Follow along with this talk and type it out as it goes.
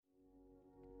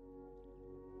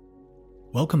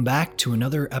Welcome back to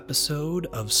another episode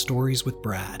of Stories with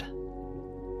Brad.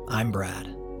 I'm Brad.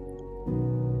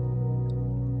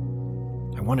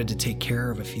 I wanted to take care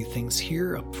of a few things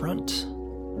here up front.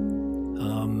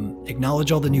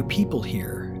 Acknowledge all the new people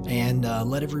here and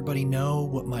let everybody know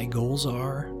what my goals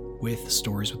are with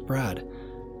Stories with Brad.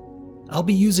 I'll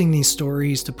be using these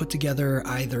stories to put together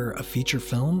either a feature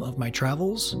film of my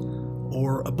travels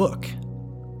or a book.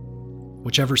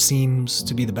 Whichever seems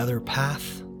to be the better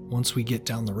path once we get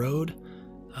down the road,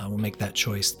 we'll make that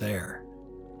choice there.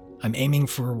 I'm aiming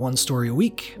for one story a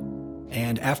week,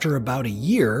 and after about a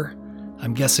year,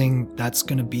 I'm guessing that's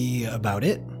going to be about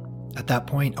it. At that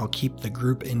point, I'll keep the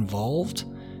group involved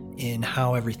in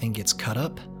how everything gets cut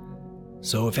up.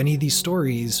 So if any of these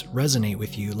stories resonate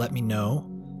with you, let me know.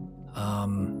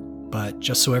 But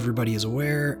just so everybody is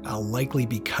aware, I'll likely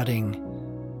be cutting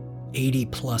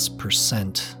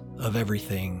 80+% of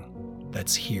everything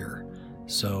that's here.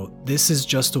 So this is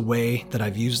just a way that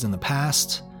I've used in the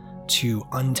past to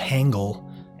untangle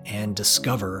and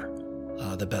discover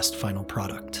the best final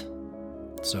product.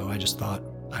 So I just thought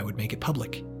I would make it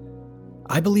public.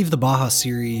 I believe the Baja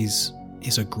series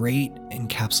is a great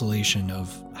encapsulation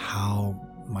of how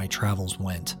my travels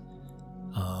went.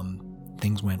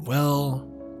 Things went well,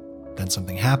 then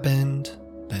something happened,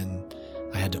 then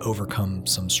I had to overcome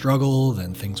some struggle,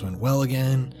 then things went well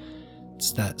again.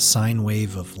 It's that sine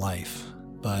wave of life.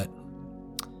 But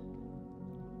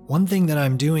one thing that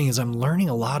I'm doing is I'm learning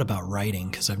a lot about writing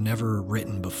because I've never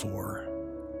written before.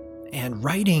 And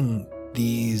writing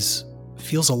these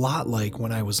feels a lot like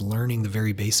when I was learning the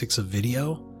very basics of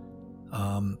video.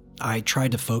 I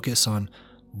tried to focus on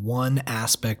one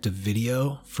aspect of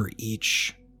video for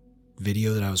each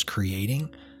video that I was creating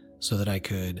so that I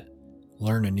could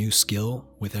learn a new skill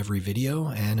with every video.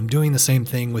 And I'm doing the same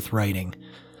thing with writing.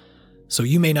 So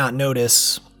you may not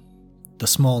notice the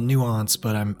small nuance,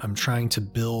 but I'm trying to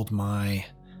build my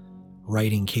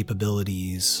writing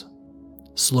capabilities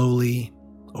slowly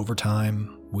over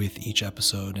time with each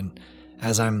episode. And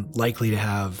as I'm likely to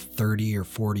have 30 or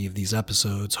 40 of these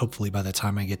episodes, hopefully by the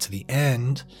time I get to the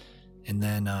end, and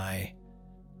then I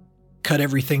cut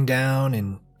everything down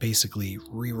and basically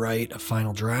rewrite a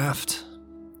final draft.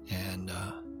 And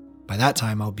by that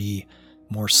time, I'll be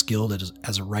more skilled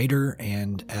as a writer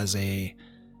and as a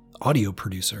audio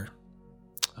producer.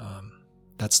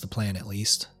 That's the plan, at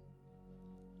least.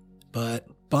 But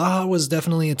Baja was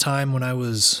definitely a time when I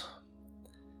was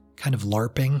kind of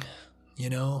LARPing,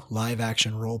 live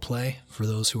action role play, for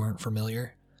those who aren't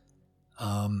familiar.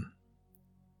 I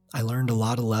learned a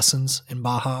lot of lessons in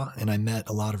Baja, and I met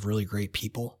a lot of really great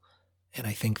people, and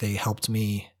I think they helped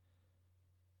me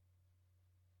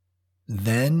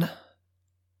then,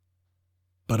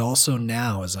 but also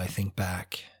now as I think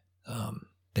back.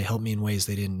 They helped me in ways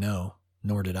they didn't know,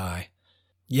 nor did I.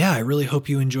 Yeah, I really hope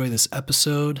you enjoy this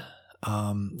episode.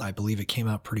 I believe it came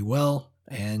out pretty well,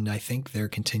 and I think they're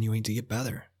continuing to get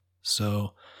better.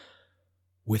 So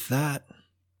with that,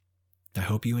 I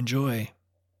hope you enjoy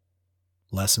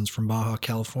Lessons from Baja,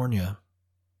 California,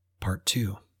 Part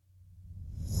 2.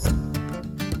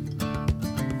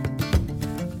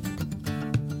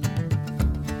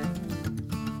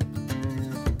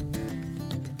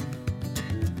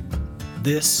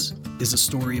 This is a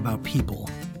story about people,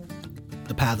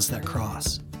 the paths that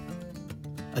cross.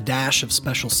 A dash of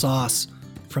special sauce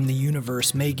from the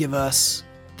universe may give us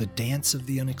the dance of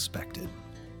the unexpected.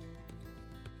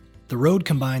 The road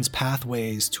combines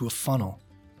pathways to a funnel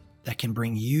that can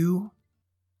bring you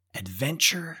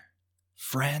adventure,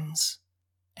 friends,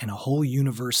 and a whole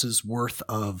universe's worth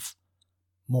of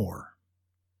more.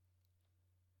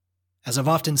 As I've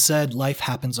often said, life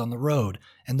happens on the road,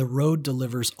 and the road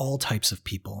delivers all types of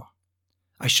people.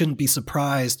 I shouldn't be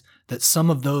surprised that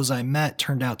some of those I met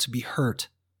turned out to be hurt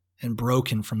and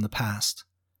broken from the past.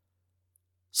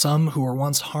 Some who were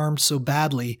once harmed so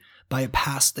badly by a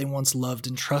past they once loved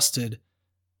and trusted,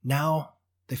 now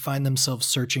they find themselves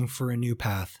searching for a new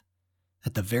path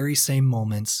at the very same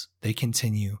moments they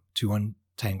continue to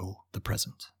untangle the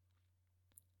present.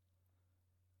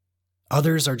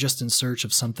 Others are just in search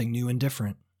of something new and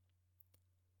different.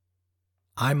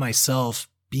 I myself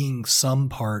being some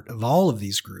part of all of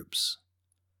these groups.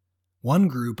 One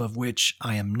group of which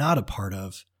I am not a part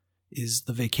of is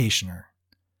the vacationer,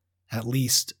 at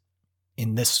least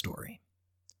in this story.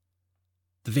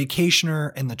 The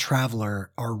vacationer and the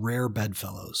traveler are rare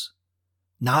bedfellows,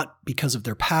 not because of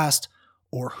their past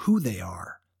or who they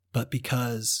are, but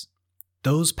because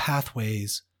those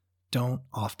pathways don't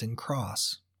often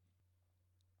cross.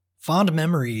 Fond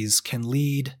memories can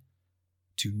lead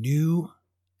to new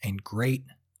and great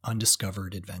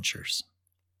undiscovered adventures.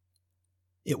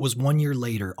 It was 1 year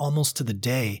later, almost to the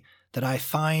day, that I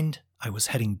find I was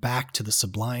heading back to the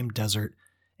sublime desert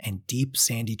and deep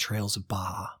sandy trails of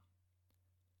Baja.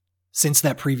 Since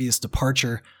that previous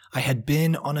departure, I had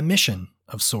been on a mission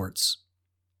of sorts.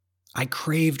 I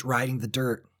craved riding the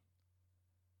dirt.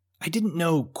 I didn't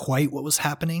know quite what was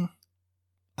happening.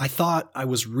 I thought I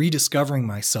was rediscovering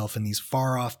myself in these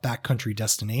far-off backcountry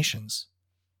destinations.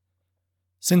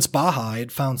 Since Baja, I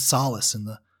had found solace in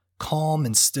the calm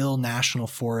and still national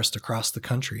forest across the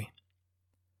country.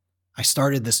 I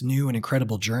started this new and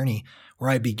incredible journey where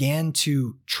I began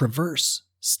to traverse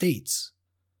states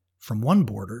from one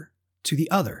border to the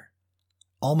other,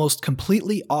 almost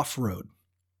completely off-road.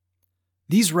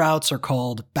 These routes are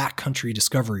called backcountry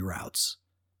discovery routes,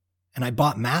 and I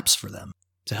bought maps for them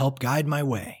to help guide my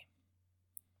way.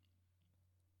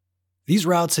 These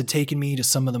routes had taken me to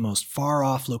some of the most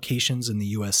far-off locations in the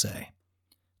USA,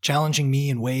 challenging me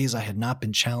in ways I had not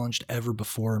been challenged ever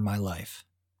before in my life.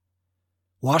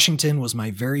 Washington was my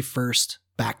very first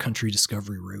backcountry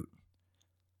discovery route.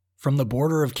 From the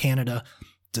border of Canada,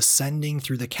 descending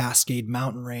through the Cascade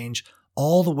Mountain Range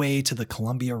all the way to the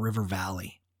Columbia River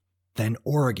Valley, then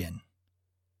Oregon.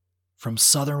 From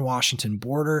southern Washington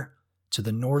border to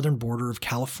the northern border of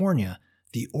California,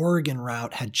 the Oregon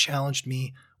route had challenged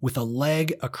me with a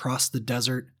leg across the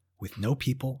desert with no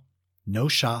people, no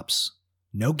shops,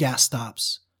 no gas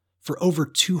stops, for over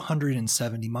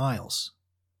 270 miles.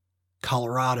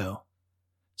 Colorado,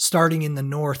 starting in the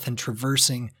north and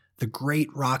traversing the Great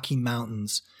Rocky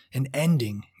Mountains and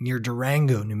ending near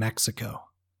Durango, New Mexico.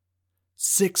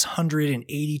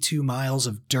 682 miles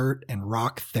of dirt and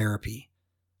rock therapy.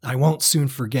 I won't soon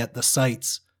forget the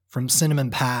sights from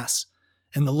Cinnamon Pass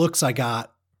and the looks I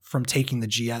got from taking the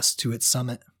GS to its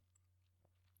summit.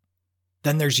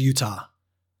 Then there's Utah,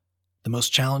 the most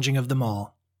challenging of them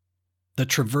all. The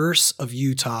traverse of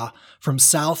Utah from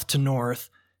south to north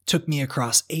took me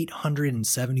across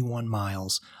 871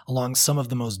 miles along some of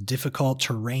the most difficult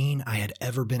terrain I had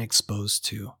ever been exposed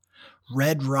to.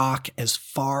 Red rock as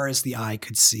far as the eye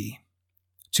could see.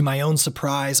 To my own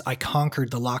surprise, I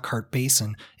conquered the Lockhart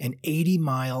Basin, an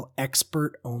 80-mile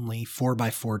expert-only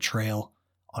 4x4 trail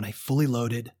on a fully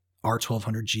loaded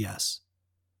R1200 GS.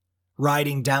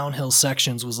 Riding downhill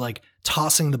sections was like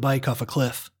tossing the bike off a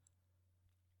cliff.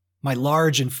 My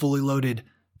large and fully loaded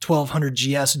 1200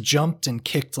 GS jumped and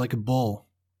kicked like a bull.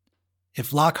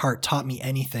 If Lockhart taught me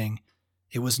anything,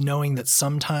 it was knowing that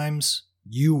sometimes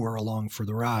you were along for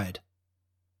the ride.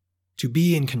 To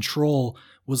be in control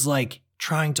was like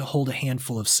trying to hold a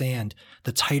handful of sand.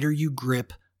 The tighter you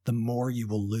grip, the more you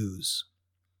will lose.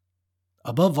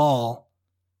 Above all,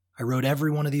 I rode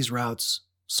every one of these routes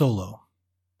solo.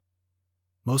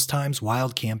 Most times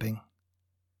wild camping,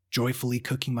 joyfully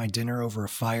cooking my dinner over a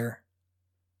fire.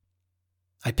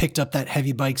 I picked up that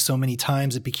heavy bike so many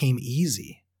times it became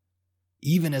easy.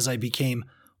 Even as I became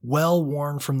well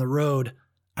worn from the road,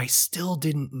 I still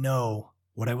didn't know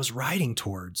what I was riding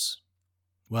towards.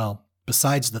 Well,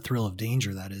 besides the thrill of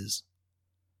danger, that is.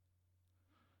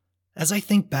 As I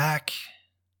think back,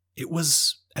 it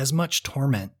was as much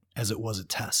torment as it was a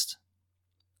test.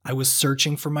 I was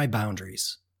searching for my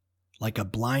boundaries, like a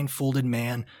blindfolded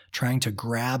man trying to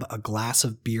grab a glass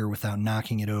of beer without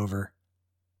knocking it over.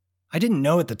 I didn't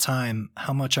know at the time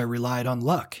how much I relied on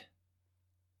luck.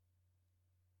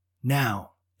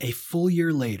 Now, a full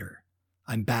year later,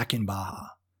 I'm back in Baja,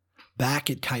 back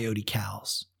at Coyote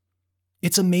Cal's.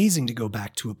 It's amazing to go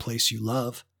back to a place you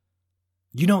love.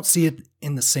 You don't see it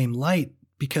in the same light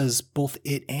because both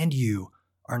it and you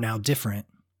are now different.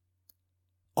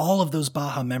 All of those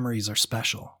Baja memories are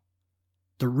special.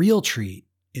 The real treat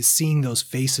is seeing those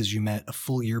faces you met a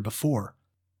full year before.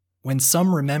 When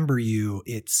some remember you,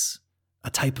 it's a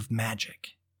type of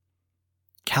magic.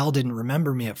 Cal didn't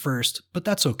remember me at first, but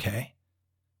that's okay.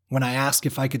 When I asked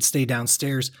if I could stay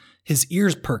downstairs, his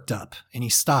ears perked up and he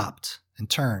stopped and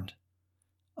turned.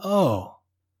 "Oh,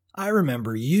 I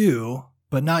remember you,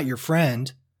 but not your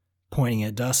friend," pointing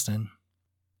at Dustin.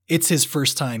 "It's his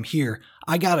first time here.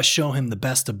 I gotta show him the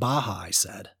best of Baja," I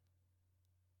said.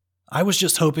 "I was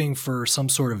just hoping for some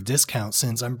sort of discount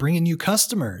since I'm bringing you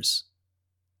customers."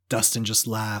 Dustin just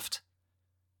laughed.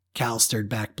 Cal stared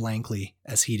back blankly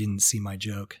as he didn't see my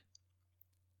joke.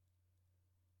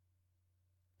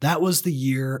 That was the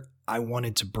year I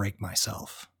wanted to break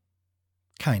myself.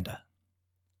 Kinda.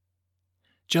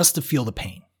 Just to feel the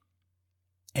pain.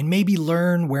 And maybe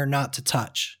learn where not to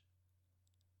touch.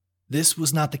 This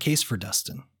was not the case for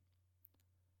Dustin.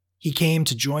 He came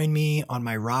to join me on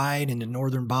my ride into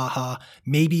northern Baja,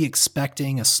 maybe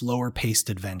expecting a slower-paced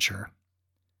adventure.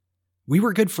 We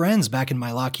were good friends back in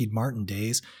my Lockheed Martin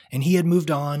days, and he had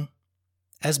moved on,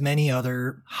 as many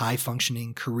other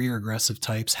high-functioning, career-aggressive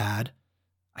types had,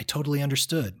 I totally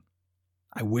understood.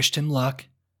 I wished him luck,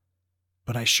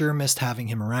 but I sure missed having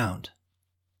him around.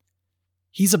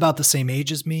 He's about the same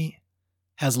age as me,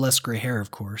 has less gray hair,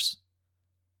 of course.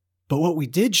 But what we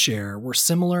did share were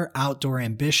similar outdoor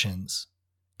ambitions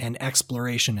and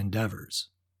exploration endeavors.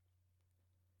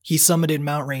 He summited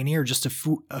Mount Rainier just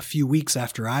a few weeks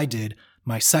after I did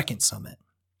my second summit.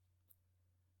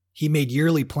 He made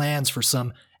yearly plans for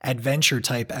some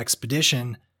adventure-type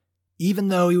expedition, even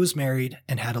though he was married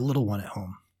and had a little one at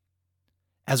home.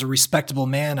 As a respectable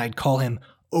man, I'd call him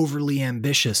overly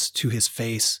ambitious to his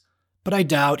face, but I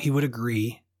doubt he would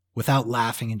agree without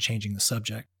laughing and changing the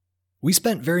subject. We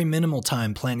spent very minimal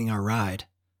time planning our ride.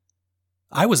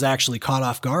 I was actually caught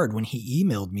off guard when he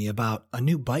emailed me about a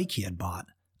new bike he had bought,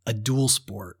 a dual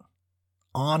sport,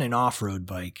 on and off-road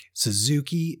bike,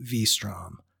 Suzuki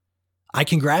V-Strom. I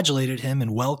congratulated him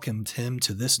and welcomed him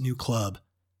to this new club.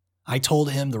 I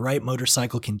told him the right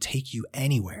motorcycle can take you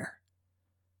anywhere.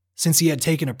 Since he had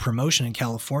taken a promotion in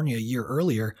California a year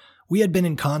earlier, we had been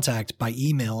in contact by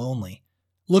email only,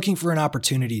 looking for an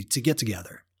opportunity to get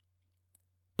together.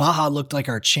 Baja looked like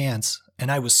our chance,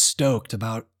 and I was stoked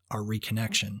about our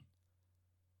reconnection.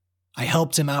 I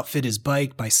helped him outfit his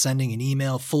bike by sending an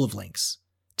email full of links,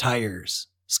 tires,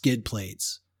 skid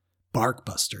plates, bark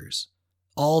busters,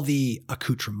 all the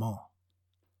accoutrements.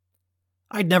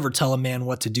 I'd never tell a man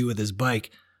what to do with his bike,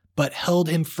 but held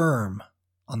him firm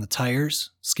on the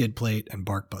tires, skid plate, and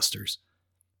bark busters.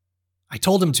 I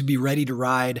told him to be ready to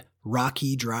ride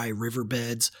rocky, dry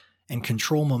riverbeds and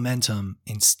control momentum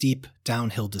in steep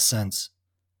downhill descents.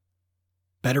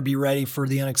 Better be ready for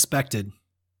the unexpected,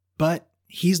 but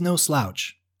he's no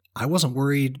slouch. I wasn't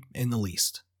worried in the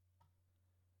least.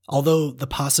 Although the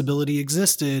possibility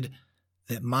existed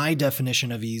that my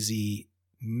definition of easy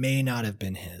may not have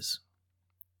been his.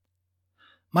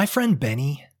 My friend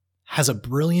Benny has a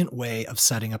brilliant way of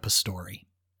setting up a story.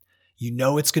 You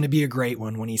know it's going to be a great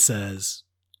one when he says,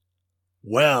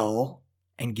 "Well,"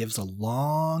 and gives a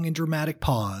long and dramatic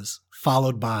pause,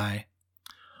 followed by,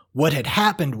 "What had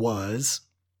happened was..."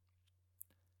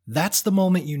 That's the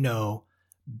moment you know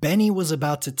Benny was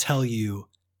about to tell you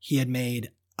he had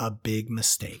made a big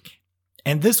mistake.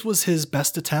 And this was his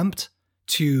best attempt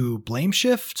to blame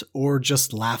shift or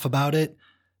just laugh about it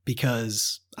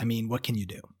because, what can you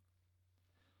do?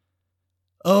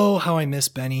 Oh, how I miss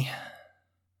Benny.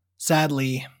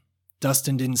 Sadly,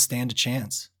 Dustin didn't stand a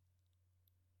chance.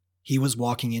 He was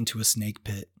walking into a snake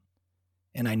pit,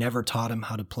 and I never taught him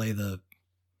how to play the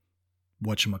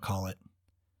whatchamacallit.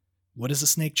 What does a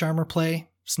snake charmer play?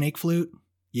 Snake flute?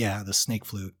 Yeah, the snake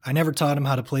flute. I never taught him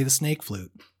how to play the snake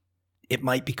flute. It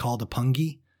might be called a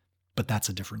pungi, but that's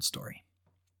a different story.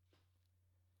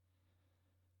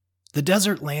 The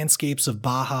desert landscapes of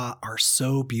Baja are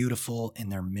so beautiful in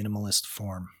their minimalist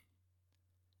form.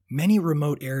 Many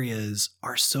remote areas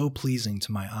are so pleasing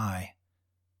to my eye.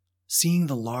 Seeing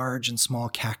the large and small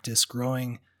cactus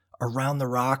growing around the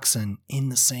rocks and in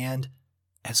the sand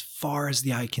as far as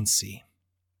the eye can see.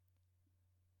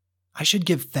 I should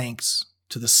give thanks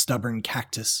to the stubborn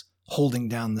cactus holding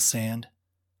down the sand.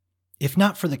 If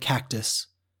not for the cactus,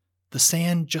 the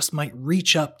sand just might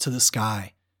reach up to the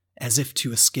sky as if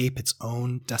to escape its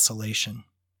own desolation.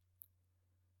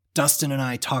 Dustin and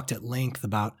I talked at length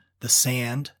about the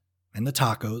sand and the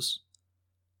tacos,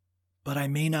 but I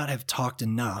may not have talked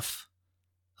enough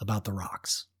about the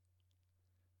rocks.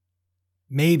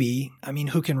 Maybe,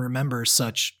 who can remember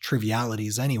such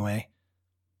trivialities anyway?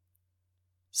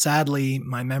 Sadly,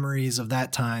 my memories of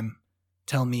that time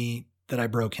tell me that I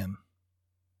broke him.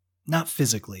 Not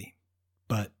physically,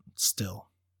 but still.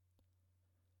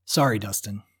 Sorry,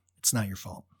 Dustin. It's not your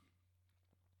fault.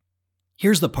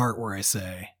 Here's the part where I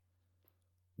say,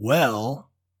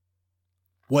 well,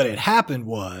 what had happened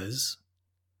was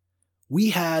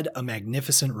we had a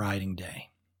magnificent riding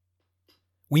day.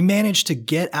 We managed to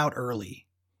get out early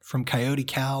from Coyote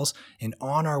Cows and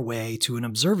on our way to an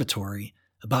observatory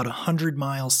about 100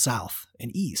 miles south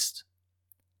and east.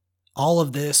 All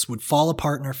of this would fall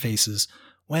apart in our faces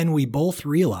when we both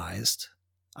realized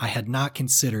I had not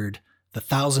considered the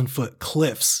 1,000-foot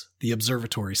cliffs the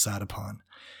observatory sat upon.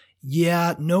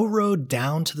 Yeah, no road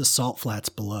down to the salt flats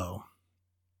below.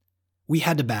 We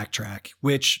had to backtrack,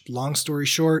 which, long story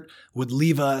short, would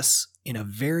leave us in a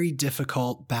very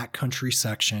difficult backcountry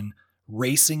section,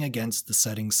 racing against the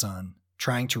setting sun,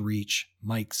 trying to reach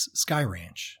Mike's Sky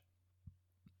Ranch.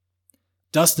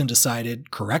 Dustin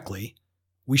decided, correctly,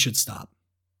 we should stop.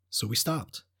 So we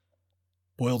stopped.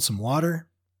 Boiled some water,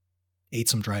 ate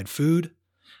some dried food.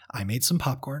 I made some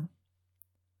popcorn.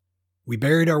 We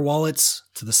buried our wallets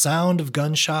to the sound of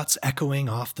gunshots echoing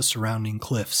off the surrounding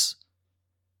cliffs.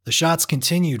 The shots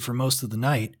continued for most of the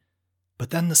night, but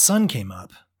then the sun came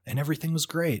up and everything was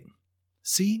great.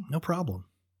 See, no problem.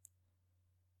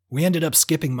 We ended up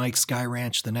skipping Mike's Sky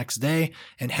Ranch the next day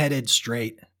and headed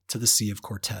straight to the Sea of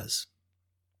Cortez.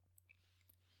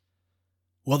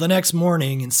 Well, the next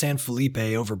morning in San Felipe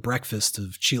over breakfast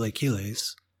of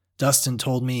chilaquiles, Dustin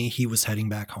told me he was heading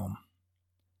back home.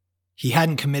 He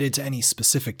hadn't committed to any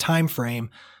specific time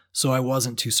frame, so I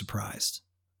wasn't too surprised.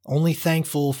 Only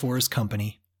thankful for his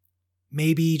company.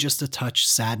 Maybe just a touch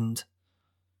saddened.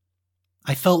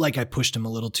 I felt like I pushed him a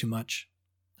little too much.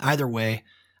 Either way,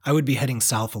 I would be heading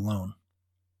south alone.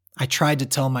 I tried to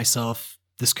tell myself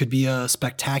this could be a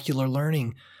spectacular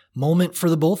learning moment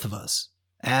for the both of us,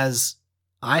 as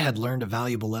I had learned a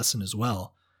valuable lesson as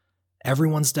well.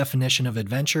 Everyone's definition of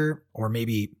adventure, or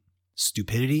maybe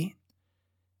stupidity,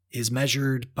 is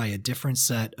measured by a different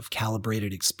set of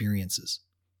calibrated experiences.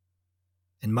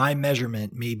 And my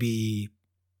measurement may be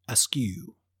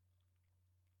askew.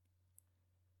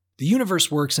 The universe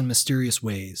works in mysterious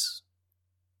ways.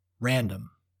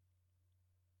 Random.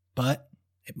 But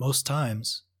at most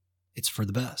times, it's for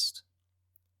the best.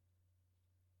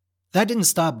 That didn't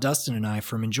stop Dustin and I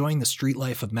from enjoying the street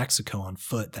life of Mexico on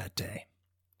foot that day.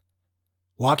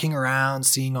 Walking around,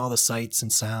 seeing all the sights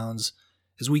and sounds,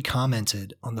 as we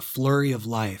commented on the flurry of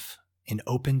life in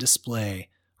open display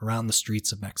around the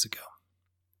streets of Mexico.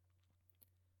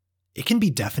 It can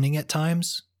be deafening at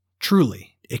times.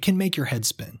 Truly, it can make your head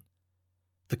spin.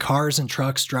 The cars and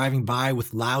trucks driving by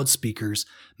with loudspeakers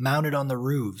mounted on the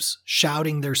roofs,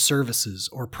 shouting their services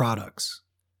or products.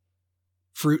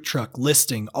 Fruit truck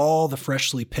listing all the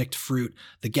freshly picked fruit,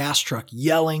 the gas truck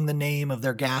yelling the name of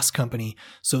their gas company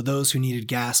so those who needed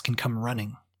gas can come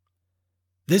running.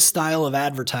 This style of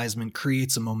advertisement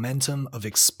creates a momentum of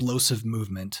explosive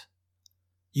movement.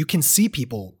 You can see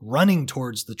people running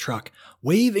towards the truck,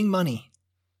 waving money.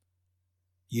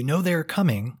 You know they're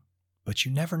coming, but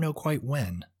you never know quite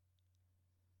when.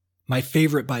 My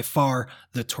favorite by far,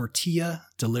 the tortilla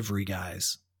delivery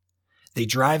guys. They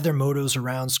drive their motos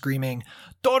around screaming,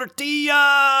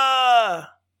 "Tortilla!"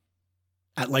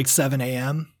 at like 7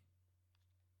 a.m.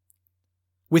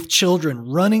 with children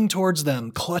running towards them,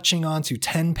 clutching onto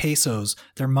 10 pesos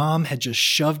their mom had just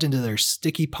shoved into their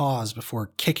sticky paws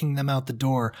before kicking them out the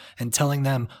door and telling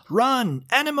them, "Run,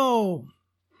 animo!"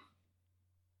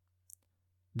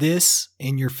 This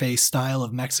in-your-face style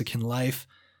of Mexican life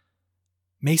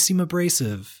may seem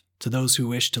abrasive to those who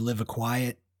wish to live a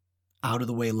quiet,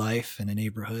 out-of-the-way life in a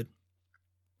neighborhood.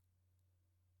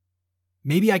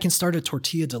 Maybe I can start a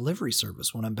tortilla delivery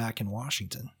service when I'm back in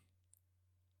Washington.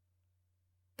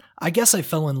 I guess I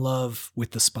fell in love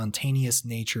with the spontaneous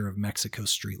nature of Mexico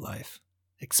street life.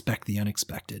 Expect the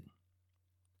unexpected.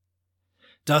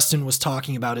 Dustin was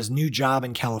talking about his new job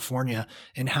in California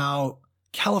and how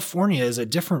California is a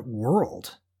different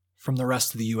world from the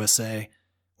rest of the USA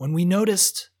when we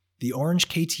noticed the orange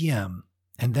KTM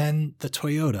and then the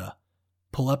Toyota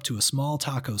pull up to a small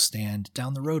taco stand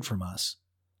down the road from us.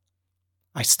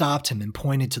 I stopped him and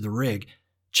pointed to the rig.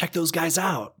 "Check those guys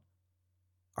out.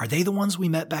 Are they the ones we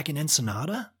met back in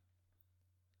Ensenada?"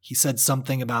 He said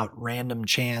something about random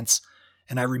chance,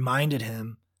 and I reminded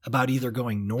him about either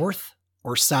going north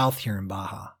or south here in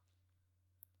Baja.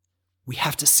 "We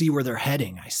have to see where they're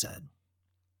heading," I said.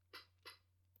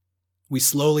 We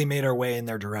slowly made our way in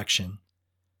their direction.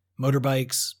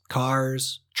 Motorbikes,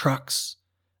 cars, trucks,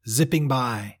 zipping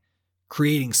by,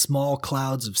 creating small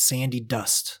clouds of sandy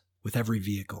dust with every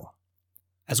vehicle.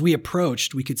 As we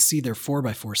approached, we could see their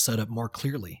 4x4 setup more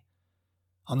clearly.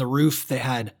 On the roof, they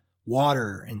had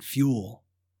water and fuel,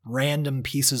 random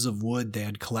pieces of wood they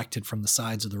had collected from the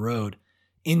sides of the road.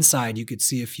 Inside, you could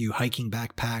see a few hiking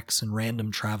backpacks and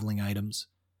random traveling items.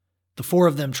 The four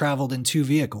of them traveled in 2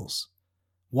 vehicles,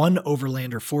 one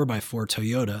Overlander 4x4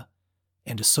 Toyota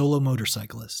and a solo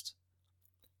motorcyclist.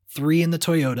 3 in the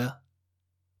Toyota,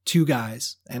 2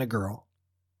 guys and a girl.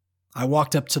 I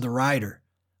walked up to the rider.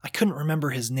 I couldn't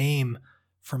remember his name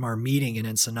from our meeting in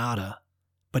Ensenada,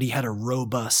 but he had a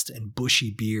robust and bushy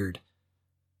beard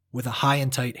with a high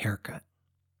and tight haircut.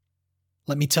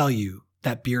 Let me tell you,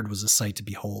 that beard was a sight to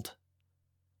behold.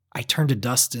 I turned to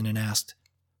Dustin and asked,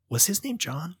 "Was his name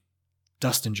John?"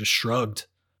 Dustin just shrugged.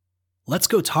 "Let's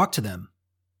go talk to them.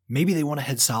 Maybe they want to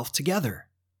head south together."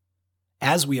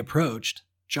 As we approached,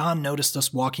 John noticed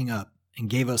us walking up and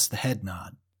gave us the head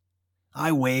nod.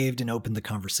 I waved and opened the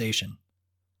conversation.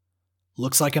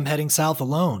 "Looks like I'm heading south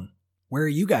alone. Where are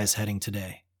you guys heading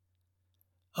today?"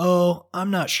 "Oh,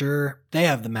 I'm not sure. They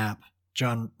have the map,"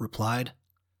 John replied.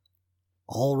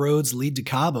 All roads lead to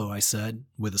Cabo, I said,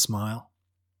 with a smile.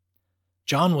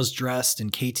 John was dressed in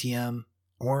KTM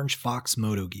Orange Fox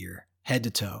moto gear, head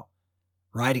to toe,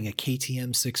 riding a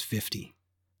KTM 650.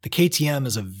 The KTM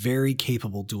is a very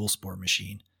capable dual sport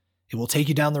machine. It will take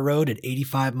you down the road at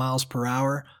 85 miles per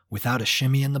hour without a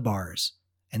shimmy in the bars,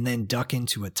 and then duck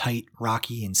into a tight,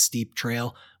 rocky, and steep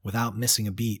trail without missing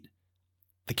a beat.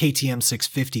 The KTM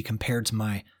 650 compared to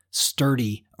my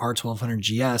sturdy R1200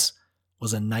 GS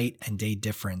was a night and day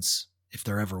difference, if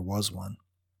there ever was one.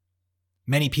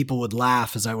 Many people would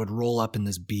laugh as I would roll up in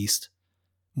this beast.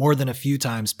 More than a few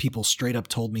times, people straight up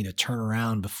told me to turn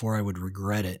around before I would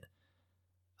regret it.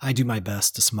 I do my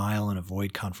best to smile and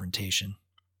avoid confrontation.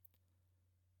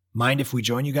 Mind if we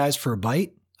join you guys for a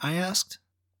bite? I asked.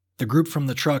 The group from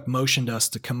the truck motioned us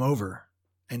to come over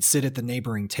and sit at the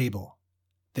neighboring table.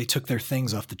 They took their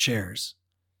things off the chairs.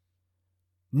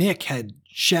 Nick had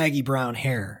shaggy brown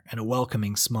hair and a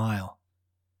welcoming smile.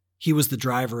 He was the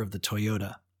driver of the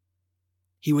Toyota.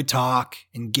 He would talk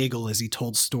and giggle as he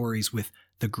told stories with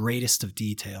the greatest of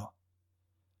detail.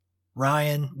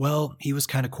 Ryan, well, he was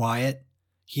kind of quiet.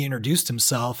 He introduced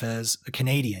himself as a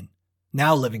Canadian,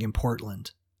 now living in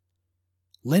Portland.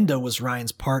 Linda was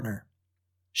Ryan's partner.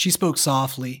 She spoke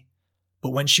softly,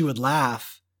 but when she would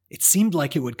laugh, it seemed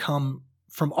like it would come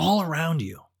from all around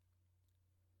you.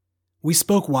 We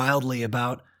spoke wildly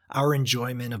about our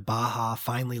enjoyment of Baja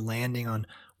finally landing on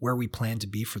where we planned to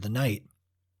be for the night.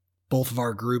 Both of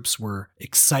our groups were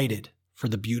excited for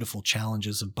the beautiful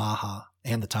challenges of Baja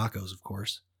and the tacos, of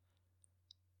course.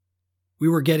 We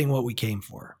were getting what we came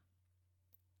for.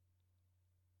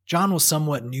 John was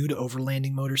somewhat new to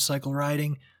overlanding motorcycle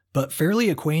riding, but fairly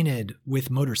acquainted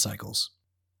with motorcycles,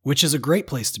 which is a great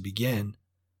place to begin.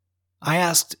 I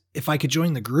asked if I could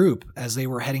join the group as they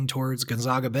were heading towards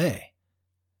Gonzaga Bay.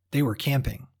 They were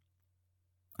camping.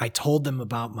 I told them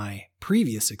about my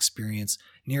previous experience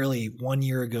nearly 1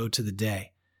 year ago to the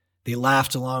day. They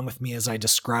laughed along with me as I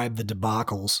described the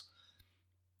debacles.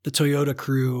 The Toyota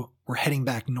crew were heading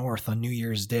back north on New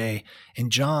Year's Day, and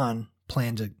John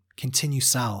planned to continue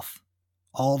south,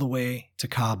 all the way to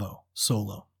Cabo,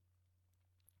 solo.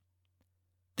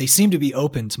 They seemed to be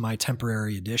open to my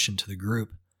temporary addition to the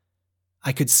group.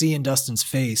 I could see in Dustin's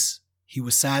face he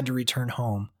was sad to return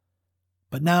home,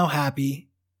 but now happy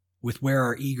with where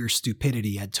our eager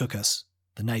stupidity had took us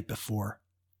the night before.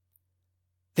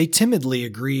 They timidly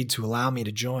agreed to allow me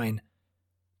to join,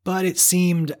 but it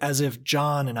seemed as if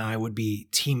John and I would be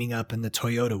teaming up and the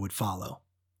Toyota would follow.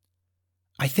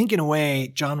 I think in a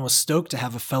way, John was stoked to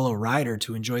have a fellow rider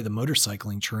to enjoy the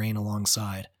motorcycling terrain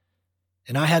alongside,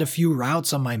 and I had a few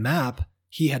routes on my map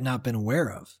he had not been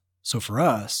aware of, so for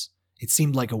us, it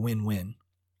seemed like a win-win.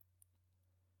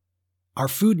 Our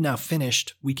food now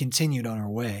finished, we continued on our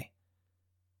way.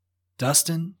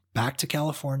 Dustin, back to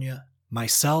California,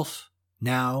 myself,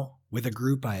 now with a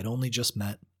group I had only just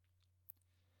met.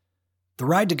 The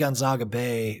ride to Gonzaga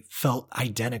Bay felt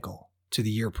identical to the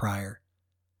year prior.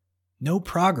 No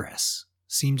progress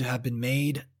seemed to have been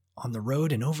made on the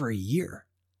road in over a year,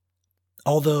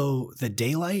 although the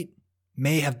daylight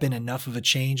may have been enough of a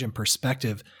change in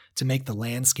perspective to make the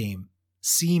landscape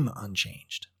seem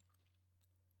unchanged.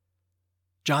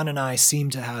 John and I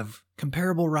seemed to have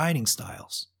comparable riding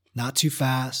styles, not too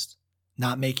fast,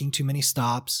 not making too many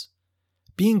stops,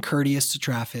 being courteous to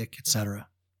traffic, etc.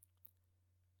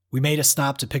 We made a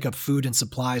stop to pick up food and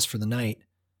supplies for the night.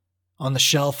 On the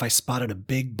shelf, I spotted a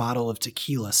big bottle of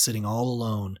tequila sitting all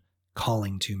alone,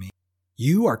 calling to me.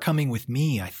 You are coming with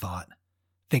me, I thought,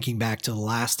 thinking back to the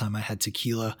last time I had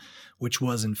tequila, which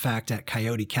was in fact at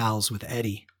Coyote Cal's with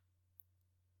Eddie.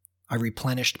 I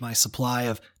replenished my supply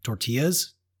of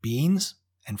tortillas, beans,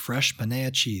 and fresh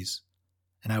panea cheese,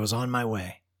 and I was on my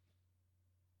way.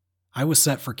 I was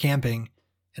set for camping,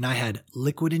 and I had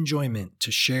liquid enjoyment to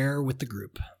share with the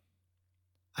group.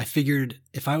 I figured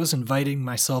if I was inviting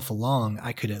myself along,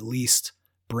 I could at least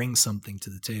bring something to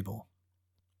the table.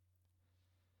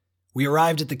 We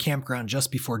arrived at the campground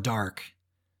just before dark.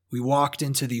 We walked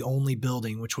into the only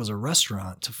building, which was a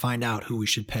restaurant, to find out who we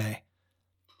should pay.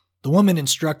 The woman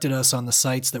instructed us on the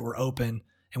sites that were open,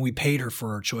 and we paid her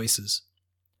for our choices.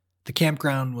 The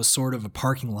campground was sort of a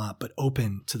parking lot, but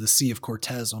open to the Sea of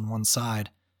Cortez on one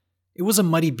side. It was a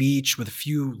muddy beach with a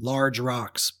few large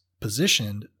rocks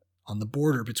positioned on the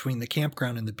border between the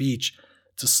campground and the beach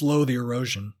to slow the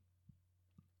erosion.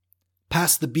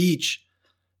 Past the beach,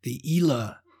 the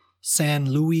Isla San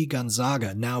Luis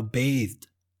Gonzaga now bathed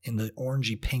in the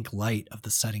orangey pink light of the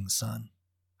setting sun.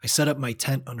 I set up my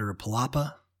tent under a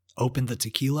palapa, opened the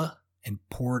tequila, and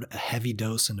poured a heavy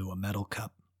dose into a metal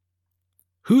cup.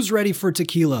 "Who's ready for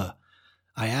tequila?"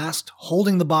 I asked,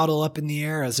 holding the bottle up in the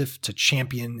air as if to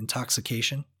champion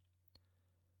intoxication.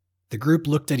 The group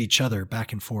looked at each other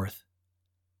back and forth.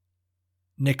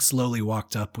 Nick slowly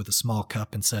walked up with a small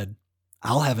cup and said,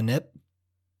 "I'll have a nip."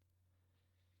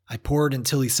 I poured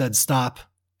until he said stop,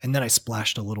 and then I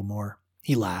splashed a little more.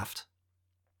 He laughed.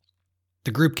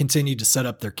 The group continued to set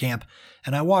up their camp,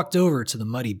 and I walked over to the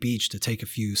muddy beach to take a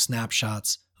few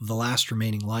snapshots of the last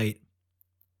remaining light.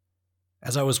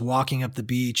 As I was walking up the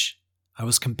beach, I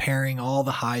was comparing all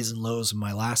the highs and lows of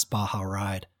my last Baja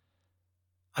ride.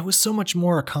 I was so much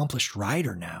more accomplished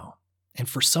rider now, and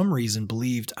for some reason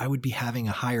believed I would be having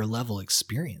a higher level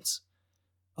experience,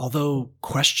 although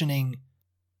questioning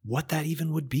what that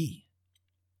even would be.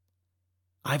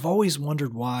 I've always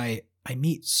wondered why I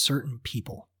meet certain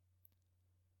people.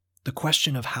 The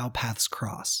question of how paths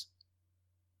cross.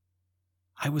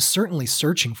 I was certainly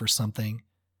searching for something,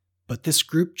 but this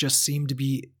group just seemed to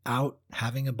be out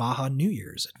having a Baja New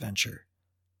Year's adventure.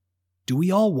 Do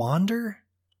we all wander?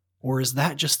 Or is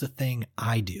that just a thing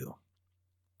I do?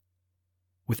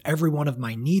 With every one of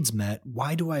my needs met,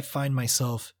 why do I find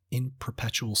myself in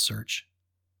perpetual search?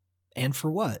 And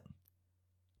for what?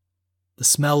 The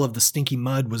smell of the stinky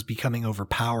mud was becoming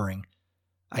overpowering.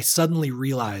 I suddenly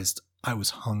realized I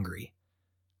was hungry.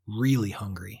 Really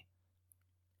hungry.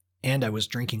 And I was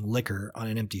drinking liquor on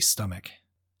an empty stomach.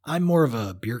 I'm more of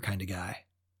a beer kind of guy.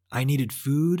 I needed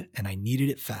food, and I needed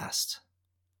it fast.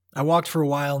 I walked for a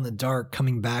while in the dark,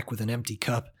 coming back with an empty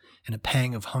cup and a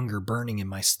pang of hunger burning in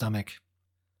my stomach.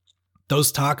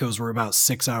 Those tacos were about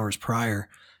 6 hours prior.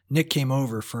 Nick came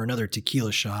over for another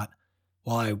tequila shot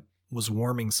while I was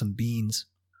warming some beans.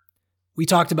 We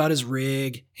talked about his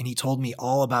rig, and he told me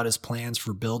all about his plans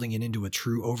for building it into a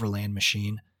true overland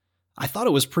machine. I thought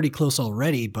it was pretty close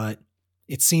already, but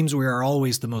it seems we are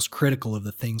always the most critical of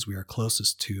the things we are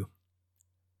closest to.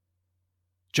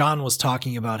 John was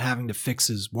talking about having to fix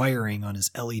his wiring on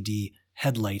his LED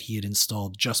headlight he had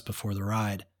installed just before the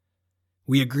ride.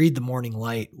 We agreed the morning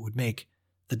light would make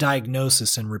the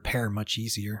diagnosis and repair much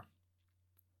easier.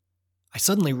 I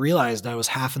suddenly realized I was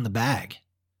half in the bag.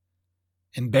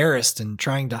 Embarrassed and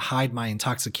trying to hide my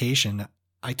intoxication,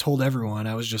 I told everyone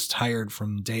I was just tired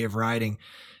from a day of riding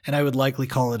and I would likely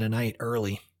call it a night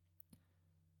early.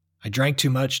 I drank too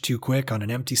much too quick on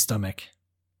an empty stomach.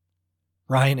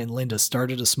 Ryan and Linda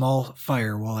started a small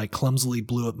fire while I clumsily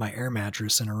blew up my air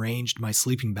mattress and arranged my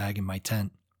sleeping bag in my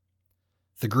tent.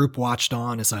 The group watched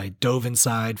on as I dove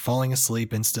inside, falling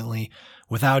asleep instantly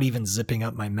without even zipping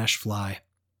up my mesh fly.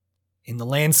 In the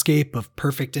landscape of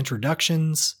perfect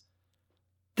introductions,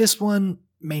 this one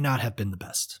may not have been the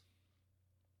best.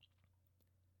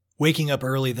 Waking up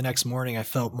early the next morning, I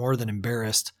felt more than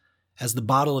embarrassed, as the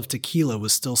bottle of tequila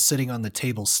was still sitting on the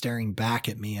table staring back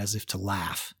at me as if to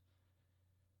laugh.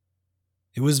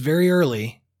 It was very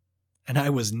early, and I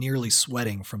was nearly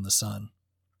sweating from the sun.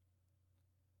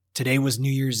 Today was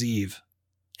New Year's Eve,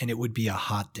 and it would be a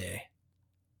hot day.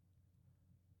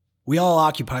 We all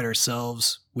occupied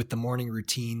ourselves with the morning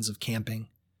routines of camping,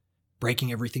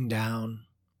 breaking everything down,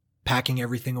 packing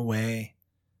everything away,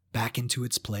 back into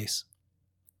its place.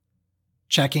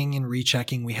 Checking and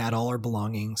rechecking we had all our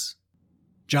belongings.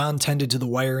 John tended to the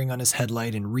wiring on his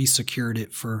headlight and re-secured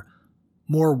it for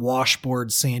more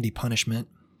washboard sandy punishment.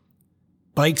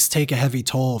 Bikes take a heavy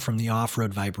toll from the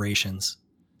off-road vibrations.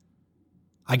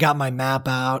 I got my map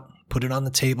out, put it on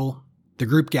the table. The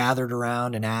group gathered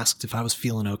around and asked if I was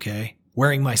feeling okay.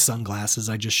 Wearing my sunglasses,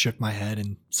 I just shook my head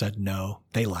and said no.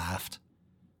 They laughed.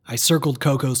 I circled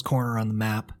Coco's Corner on the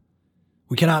map.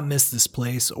 "We cannot miss this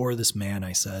place or this man,"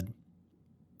 I said.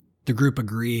 The group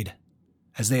agreed,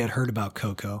 as they had heard about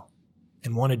Coco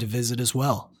and wanted to visit as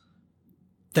well.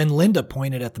 Then Linda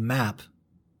pointed at the map.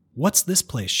 "What's this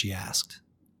place?" she asked.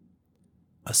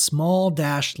 A small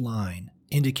dashed line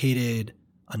indicated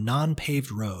a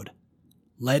non-paved road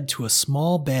led to a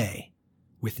small bay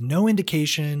with no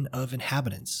indication of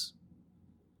inhabitants.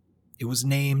 It was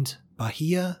named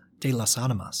Bahia de las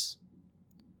Animas.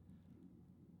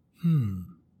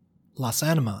 Las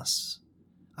Animas.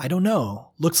 I don't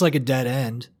know. Looks like a dead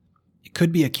end. It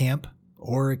could be a camp,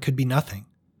 or it could be nothing.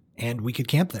 And we could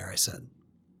camp there, I said.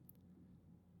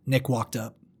 Nick walked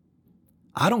up.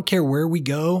 "I don't care where we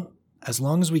go, as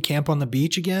long as we camp on the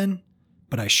beach again,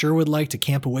 but I sure would like to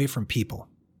camp away from people."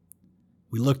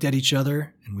 We looked at each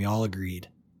other, and we all agreed.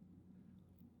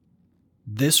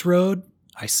 "This road,"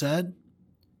 I said,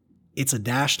 "it's a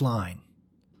dashed line.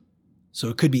 So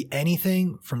it could be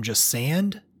anything from just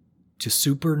sand to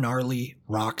super gnarly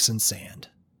rocks and sand."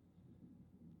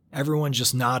 Everyone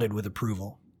just nodded with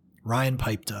approval. Ryan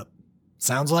piped up.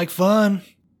 "Sounds like fun."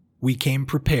 "We came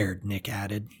prepared," Nick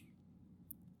added.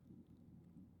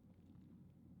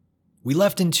 We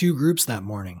left in 2 groups that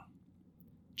morning,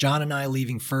 John and I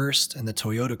leaving first and the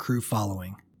Toyota crew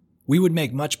following. We would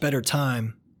make much better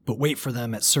time, but wait for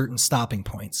them at certain stopping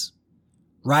points.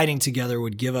 Riding together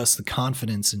would give us the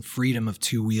confidence and freedom of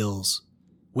 2 wheels,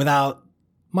 without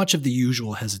much of the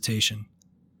usual hesitation.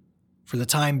 For the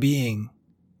time being,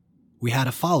 we had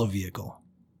a follow vehicle.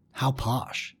 How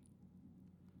posh.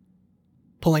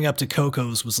 Pulling up to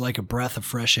Coco's was like a breath of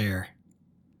fresh air.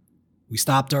 We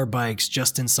stopped our bikes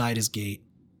just inside his gate.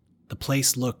 The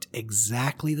place looked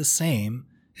exactly the same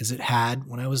as it had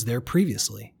when I was there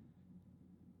previously.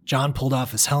 John pulled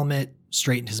off his helmet,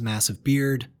 straightened his massive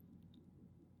beard,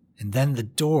 and then the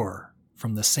door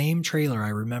from the same trailer I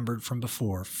remembered from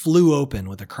before flew open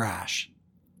with a crash.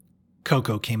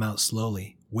 Coco came out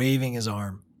slowly, waving his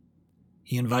arm.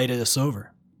 He invited us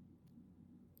over.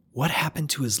 "What happened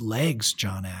to his legs?"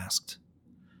 John asked.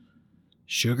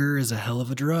 "Sugar is a hell of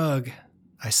a drug,"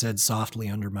 I said softly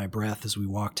under my breath as we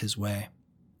walked his way.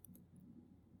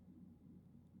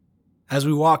 As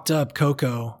we walked up,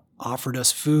 Coco offered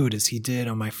us food as he did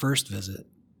on my first visit.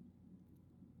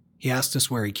 He asked us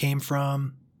where he came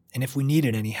from and if we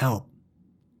needed any help.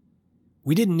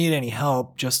 We didn't need any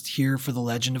help, just here for the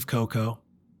legend of Coco.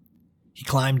 He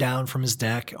climbed down from his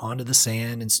deck onto the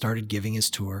sand and started giving his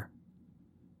tour.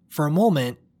 For a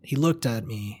moment, he looked at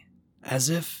me as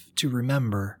if to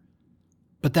remember,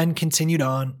 but then continued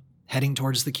on, heading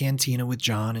towards the cantina with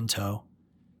John in tow.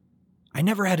 I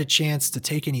never had a chance to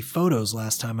take any photos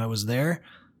last time I was there,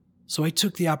 so I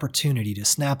took the opportunity to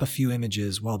snap a few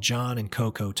images while John and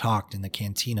Coco talked in the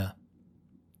cantina.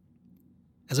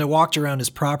 As I walked around his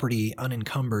property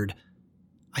unencumbered,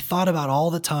 I thought about all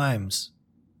the times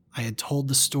I had told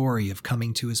the story of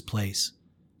coming to his place,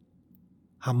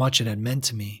 how much it had meant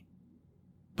to me,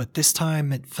 but this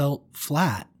time it felt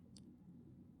flat,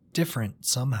 different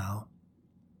somehow.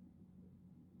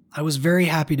 I was very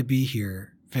happy to be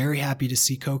here, very happy to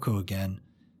see Coco again.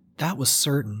 That was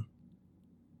certain.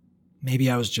 Maybe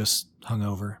I was just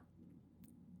hungover.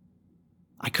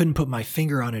 I couldn't put my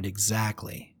finger on it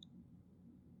exactly,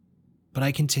 but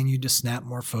I continued to snap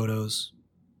more photos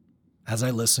as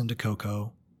I listened to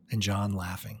Coco and John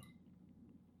laughing.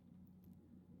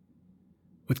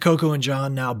 With Coco and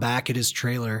John now back at his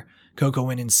trailer, Coco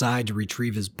went inside to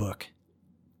retrieve his book.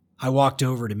 I walked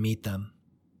over to meet them.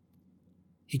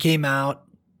 He came out,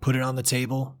 put it on the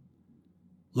table,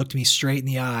 looked me straight in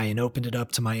the eye, and opened it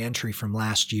up to my entry from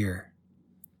last year.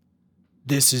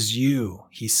 "This is you,"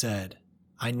 he said.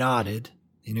 I nodded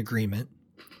in agreement.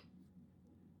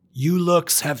 "You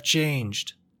looks have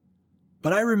changed,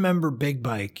 but I remember big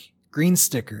bike, green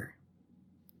sticker."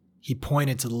 He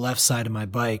pointed to the left side of my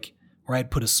bike where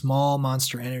I'd put a small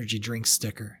Monster Energy drink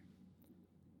sticker.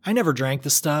 I never drank the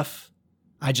stuff.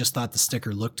 I just thought the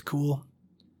sticker looked cool.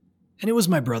 And it was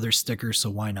my brother's sticker, so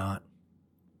why not?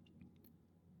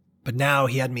 But now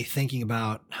he had me thinking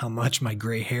about how much my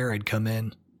gray hair had come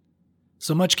in.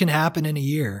 So much can happen in a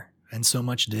year, and so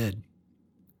much did.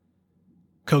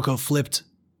 Coco flipped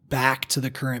back to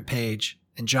the current page,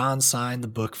 and John signed the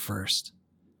book first.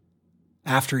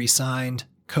 After he signed,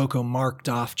 Coco marked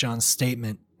off John's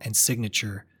statement and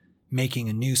signature, making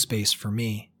a new space for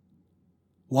me.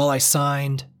 While I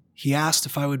signed, he asked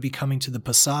if I would be coming to the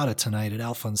posada tonight at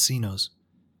Alfonsino's.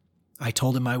 I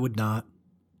told him I would not,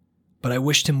 but I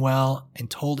wished him well and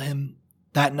told him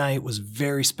that night was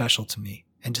very special to me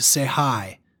and to say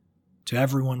hi to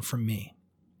everyone from me.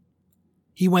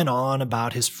 He went on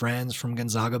about his friends from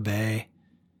Gonzaga Bay.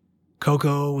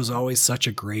 Coco was always such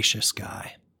a gracious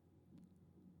guy.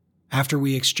 After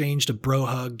we exchanged a bro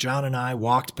hug, John and I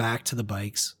walked back to the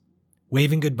bikes.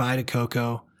 Waving goodbye to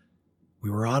Coco, we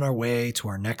were on our way to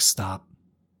our next stop,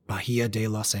 Bahia de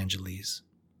Los Angeles.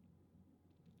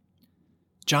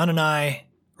 John and I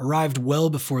arrived well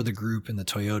before the group in the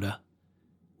Toyota.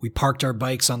 We parked our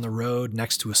bikes on the road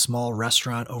next to a small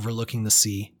restaurant overlooking the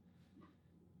sea.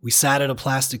 We sat at a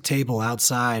plastic table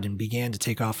outside and began to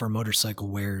take off our motorcycle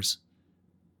wares.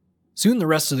 Soon the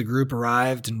rest of the group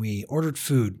arrived and we ordered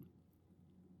food.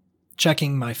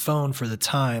 Checking my phone for the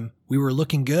time, we were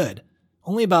looking good.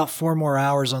 Only about 4 more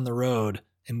hours on the road,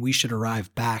 and we should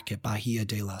arrive back at Bahia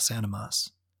de las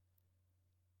Animas.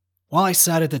 While I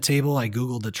sat at the table, I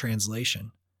Googled the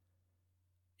translation.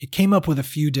 It came up with a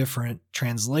few different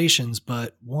translations,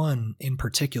 but one in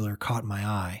particular caught my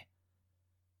eye.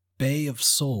 Bay of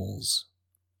Souls.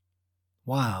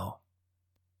 Wow,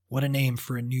 what a name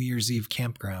for a New Year's Eve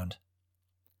campground.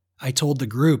 I told the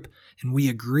group, and we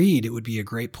agreed it would be a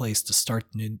great place to start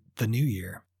the new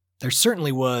year. There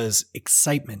certainly was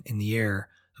excitement in the air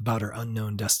about our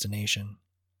unknown destination.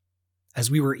 As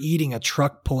we were eating, a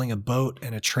truck pulling a boat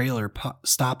and a trailer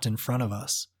stopped in front of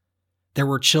us. There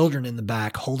were children in the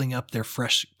back holding up their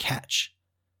fresh catch.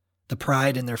 The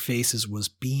pride in their faces was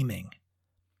beaming.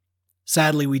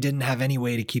 Sadly, we didn't have any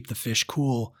way to keep the fish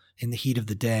cool in the heat of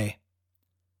the day.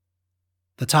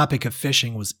 The topic of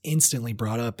fishing was instantly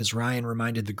brought up as Ryan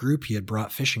reminded the group he had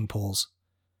brought fishing poles.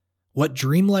 What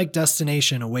dreamlike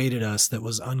destination awaited us that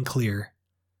was unclear.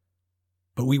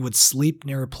 But we would sleep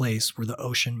near a place where the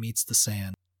ocean meets the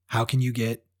sand. How can you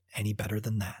get any better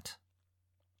than that?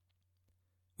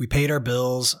 We paid our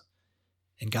bills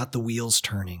and got the wheels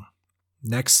turning.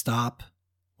 Next stop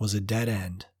was a dead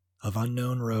end of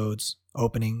unknown roads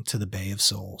opening to the Bay of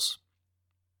Souls.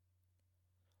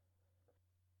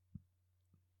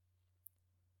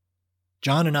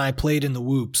 John and I played in the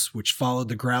whoops, which followed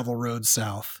the gravel road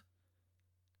south.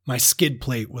 My skid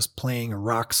plate was playing a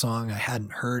rock song I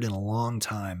hadn't heard in a long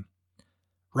time.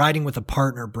 Riding with a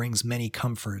partner brings many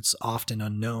comforts, often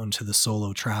unknown to the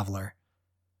solo traveler.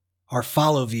 Our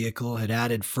follow vehicle had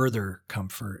added further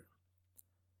comfort.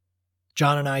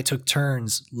 John and I took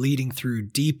turns leading through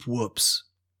deep whoops,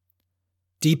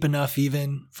 deep enough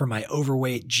even for my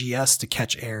overweight GS to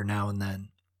catch air now and then.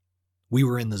 We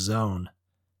were in the zone,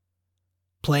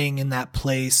 playing in that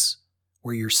place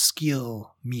where your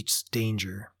skill meets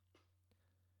danger.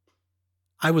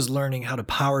 I was learning how to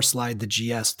power slide the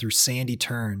GS through sandy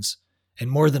turns, and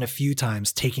more than a few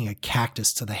times taking a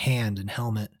cactus to the hand and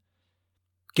helmet.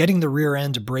 Getting the rear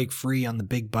end to break free on the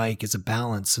big bike is a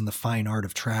balance in the fine art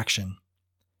of traction.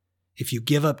 If you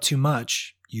give up too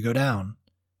much, you go down.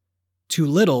 Too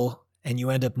little, and you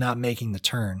end up not making the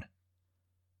turn.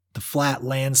 The flat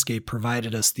landscape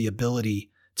provided us the ability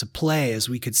to play as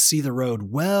we could see the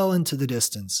road well into the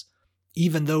distance.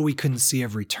 Even though we couldn't see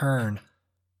every turn,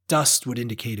 dust would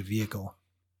indicate a vehicle.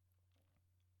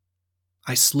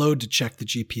 I slowed to check the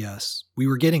GPS. We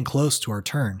were getting close to our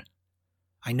turn.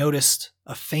 I noticed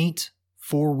a faint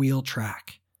four-wheel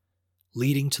track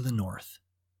leading to the north.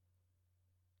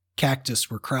 Cactus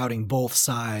were crowding both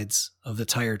sides of the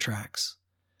tire tracks.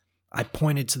 I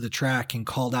pointed to the track and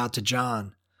called out to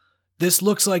John, "This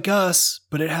looks like us,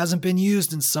 but it hasn't been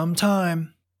used in some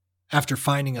time." After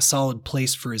finding a solid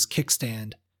place for his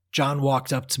kickstand, John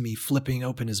walked up to me, flipping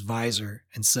open his visor,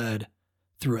 and said,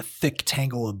 through a thick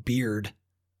tangle of beard,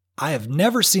 "I have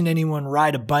never seen anyone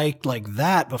ride a bike like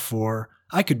that before.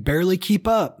 I could barely keep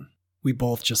up." We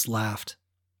both just laughed.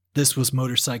 This was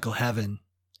motorcycle heaven,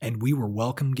 and we were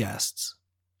welcome guests.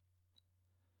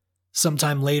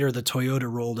 Sometime later, the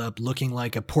Toyota rolled up looking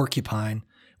like a porcupine,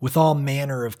 with all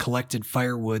manner of collected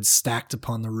firewood stacked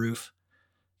upon the roof.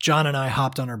 John and I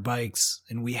hopped on our bikes,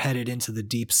 and we headed into the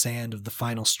deep sand of the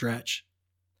final stretch.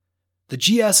 The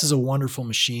GS is a wonderful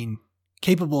machine,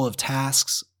 capable of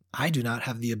tasks I do not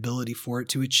have the ability for it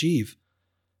to achieve.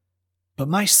 But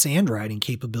my sand riding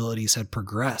capabilities had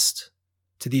progressed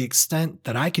to the extent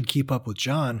that I could keep up with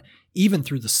John even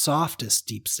through the softest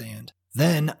deep sand.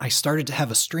 Then I started to have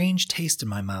a strange taste in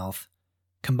my mouth,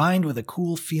 combined with a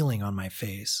cool feeling on my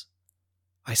face.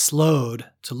 I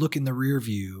slowed to look in the rear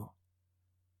view.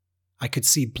 I could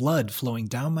see blood flowing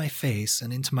down my face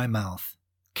and into my mouth.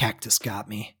 Cactus got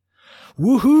me.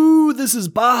 "Woohoo! This is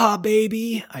Baja,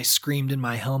 baby!" I screamed in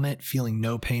my helmet, feeling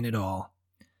no pain at all.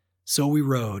 So we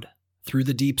rode through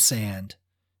the deep sand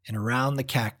and around the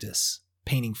cactus,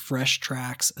 painting fresh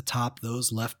tracks atop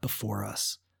those left before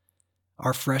us.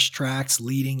 Our fresh tracks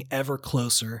leading ever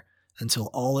closer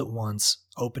until all at once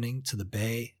opening to the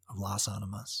Bay of Las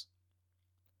Animas.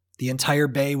 The entire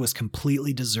bay was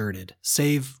completely deserted,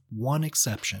 save one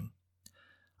exception.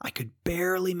 I could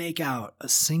barely make out a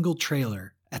single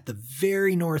trailer at the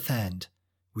very north end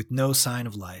with no sign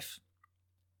of life.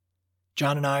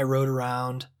 John and I rode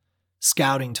around,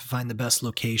 scouting to find the best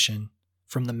location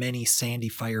from the many sandy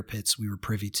fire pits we were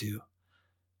privy to.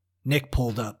 Nick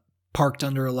pulled up, parked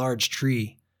under a large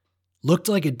tree. Looked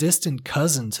like a distant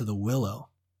cousin to the willow.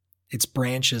 Its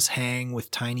branches hang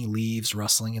with tiny leaves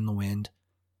rustling in the wind.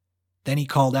 Then he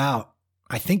called out,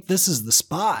 "I think this is the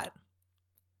spot."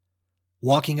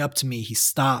 Walking up to me, he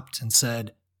stopped and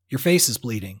said, "Your face is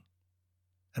bleeding,"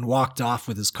 and walked off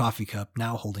with his coffee cup,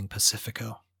 now holding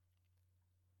Pacifico.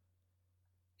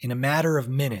 In a matter of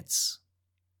minutes,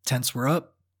 tents were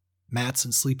up, mats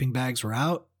and sleeping bags were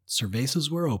out, cervezas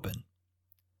were open.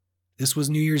 This was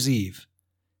New Year's Eve.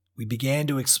 We began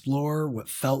to explore what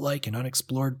felt like an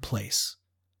unexplored place.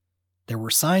 There were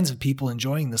signs of people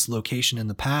enjoying this location in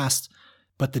the past,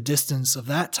 but the distance of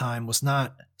that time was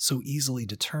not so easily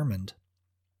determined.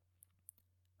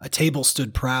 A table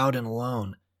stood proud and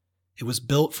alone. It was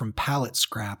built from pallet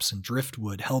scraps and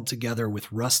driftwood held together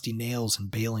with rusty nails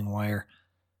and baling wire.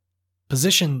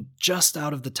 Positioned just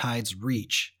out of the tide's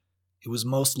reach, it was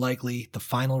most likely the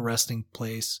final resting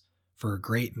place for a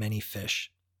great many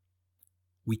fish.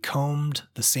 We combed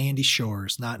the sandy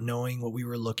shores, not knowing what we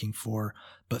were looking for,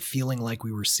 but feeling like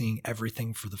we were seeing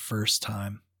everything for the first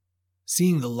time.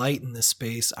 Seeing the light in this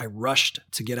space, I rushed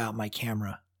to get out my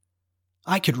camera.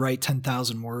 I could write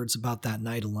 10,000 words about that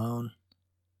night alone,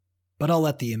 but I'll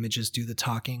let the images do the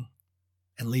talking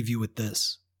and leave you with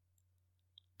this.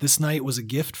 This night was a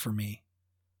gift for me.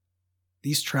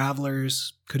 These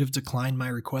travelers could have declined my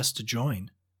request to join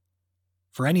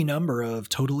for any number of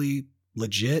totally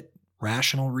legit,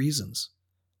 rational reasons.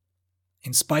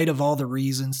 In spite of all the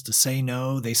reasons to say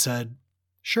no, they said,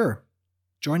 "Sure,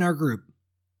 join our group.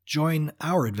 Join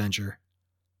our adventure."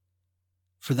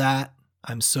 For that,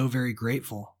 I'm so very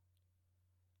grateful.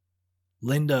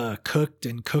 Linda cooked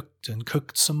and cooked and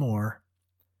cooked some more.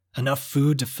 Enough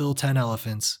food to fill 10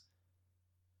 elephants.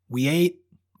 We ate,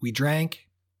 we drank,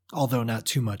 although not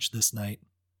too much this night,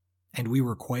 and we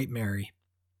were quite merry.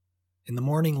 In the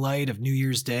morning light of New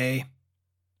Year's Day,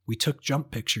 we took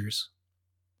jump pictures.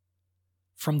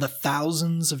 From the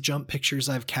thousands of jump pictures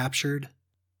I've captured,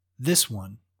 this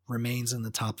one remains in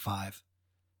the top 5.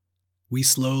 We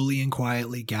slowly and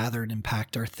quietly gathered and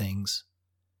packed our things,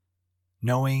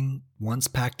 knowing once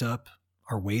packed up,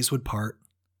 our ways would part.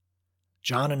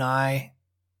 John and I,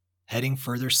 heading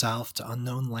further south to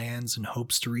unknown lands in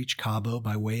hopes to reach Cabo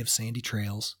by way of sandy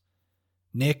trails.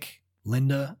 Nick,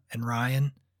 Linda, and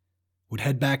Ryan would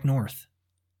head back north,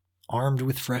 armed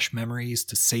with fresh memories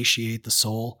to satiate the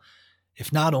soul,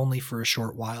 if not only for a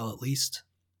short while at least.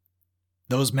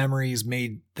 Those memories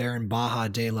made there in Baja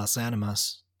de las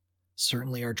Animas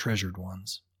certainly are treasured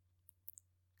ones.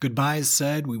 Goodbyes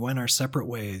said, we went our separate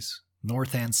ways,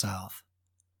 north and south,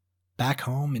 back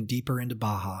home and deeper into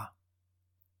Baja.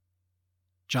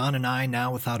 John and I,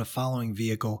 now without a following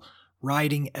vehicle,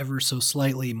 riding ever so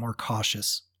slightly more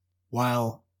cautious,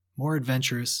 while more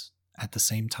adventurous at the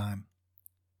same time.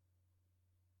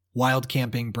 Wild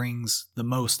camping brings the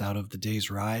most out of the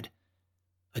day's ride,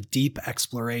 a deep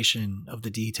exploration of the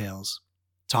details,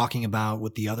 talking about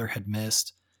what the other had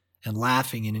missed, and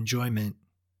laughing in enjoyment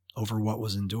over what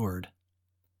was endured.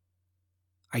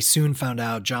 I soon found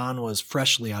out John was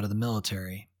freshly out of the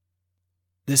military.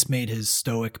 This made his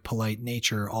stoic, polite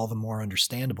nature all the more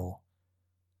understandable.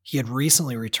 He had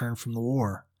recently returned from the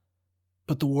war,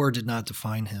 but the war did not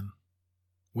define him.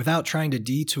 Without trying to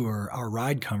detour our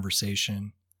ride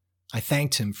conversation, I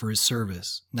thanked him for his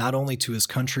service, not only to his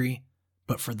country,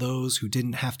 but for those who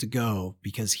didn't have to go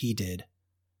because he did.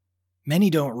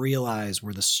 Many don't realize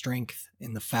where the strength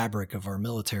in the fabric of our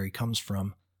military comes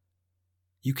from.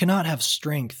 You cannot have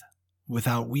strength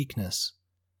without weakness.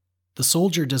 The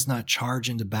soldier does not charge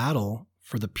into battle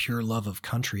for the pure love of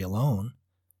country alone.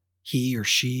 He or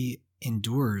she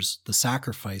endures the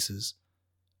sacrifices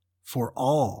for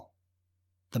all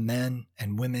the men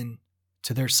and women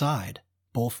to their side,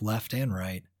 both left and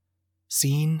right,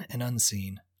 seen and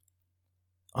unseen.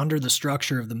 Under the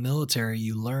structure of the military,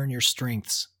 you learn your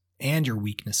strengths and your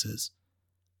weaknesses.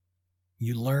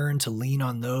 You learn to lean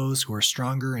on those who are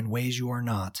stronger in ways you are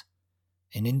not,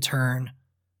 and in turn,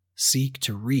 seek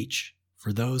to reach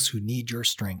for those who need your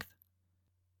strength.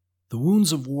 The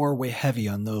wounds of war weigh heavy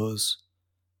on those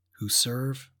who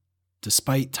serve,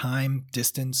 despite time,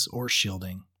 distance, or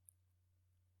shielding.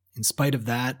 In spite of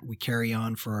that, we carry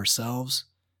on for ourselves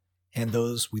and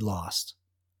those we lost.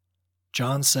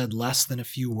 John said less than a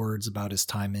few words about his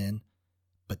time in,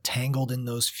 but tangled in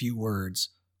those few words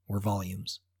were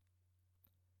volumes.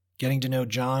 Getting to know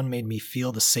John made me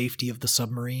feel the safety of the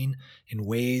submarine in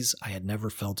ways I had never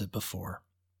felt it before.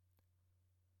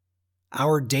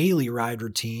 Our daily ride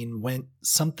routine went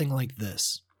something like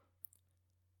this.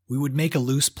 We would make a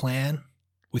loose plan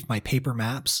with my paper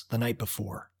maps the night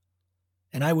before,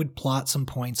 and I would plot some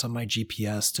points on my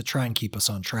GPS to try and keep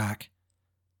us on track.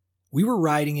 We were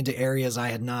riding into areas I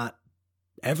had not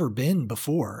ever been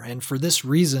before, and for this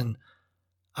reason,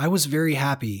 I was very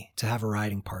happy to have a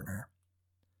riding partner.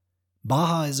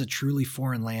 Baja is a truly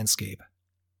foreign landscape.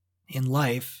 In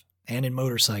life, and in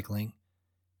motorcycling,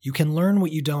 you can learn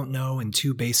what you don't know in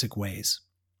 2 basic ways.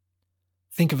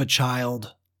 Think of a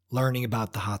child learning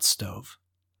about the hot stove.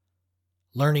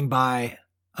 Learning by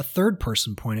a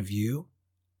third-person point of view,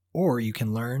 or you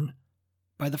can learn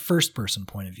by the first-person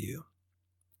point of view.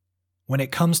 When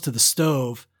it comes to the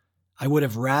stove, I would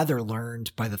have rather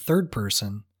learned by the third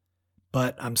person,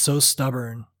 but I'm so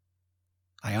stubborn,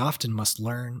 I often must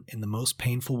learn in the most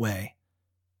painful way.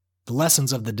 The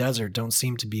lessons of the desert don't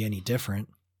seem to be any different.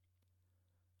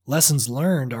 Lessons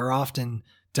learned are often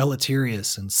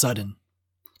deleterious and sudden.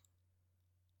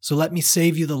 So let me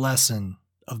save you the lesson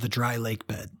of the dry lake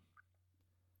bed.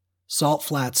 Salt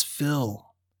flats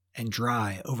fill and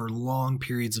dry over long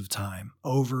periods of time,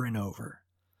 over and over.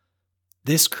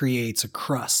 This creates a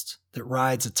crust that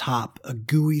rides atop a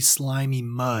gooey, slimy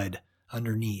mud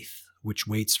underneath, which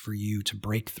waits for you to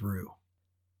break through.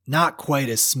 Not quite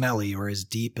as smelly or as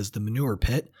deep as the manure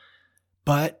pit,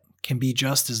 but can be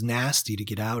just as nasty to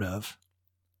get out of.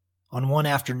 On one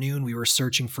afternoon, we were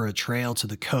searching for a trail to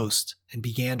the coast and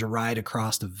began to ride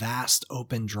across a vast,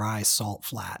 open, dry salt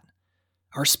flat.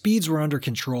 Our speeds were under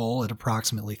control at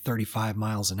approximately 35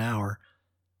 miles an hour,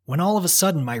 when all of a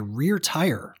sudden my rear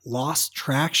tire lost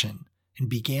traction and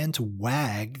began to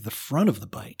wag the front of the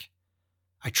bike.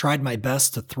 I tried my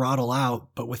best to throttle out,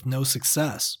 but with no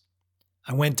success.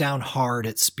 I went down hard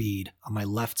at speed on my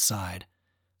left side,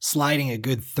 sliding a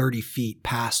good 30 feet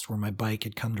past where my bike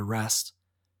had come to rest.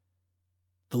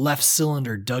 The left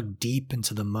cylinder dug deep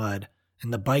into the mud,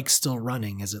 and the bike still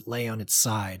running as it lay on its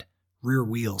side, rear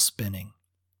wheel spinning.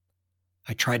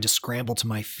 I tried to scramble to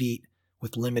my feet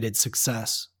with limited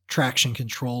success. Traction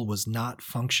control was not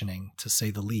functioning, to say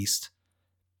the least.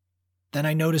 Then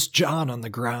I noticed John on the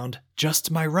ground, just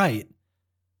to my right.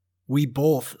 We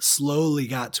both slowly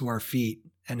got to our feet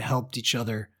and helped each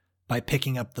other by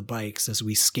picking up the bikes as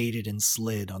we skated and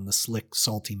slid on the slick,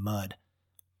 salty mud.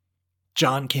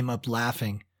 John came up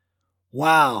laughing.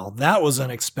 "Wow, that was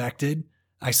unexpected.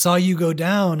 I saw you go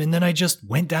down and then I just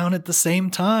went down at the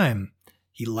same time."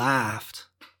 He laughed.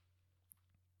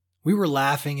 We were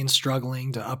laughing and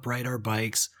struggling to upright our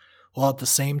bikes while at the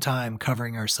same time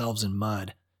covering ourselves in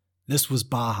mud. This was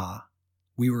Baja.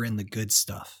 We were in the good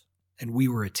stuff, and we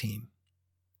were a team.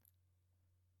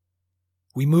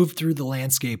 We moved through the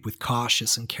landscape with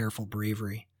cautious and careful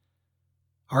bravery.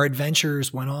 Our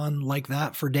adventures went on like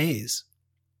that for days.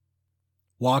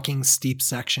 Walking steep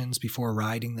sections before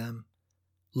riding them,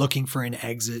 looking for an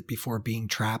exit before being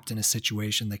trapped in a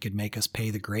situation that could make us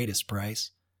pay the greatest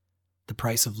price, the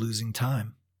price of losing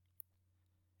time.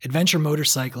 Adventure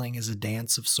motorcycling is a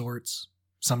dance of sorts,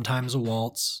 sometimes a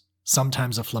waltz,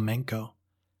 sometimes a flamenco,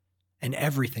 and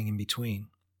everything in between.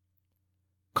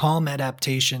 Calm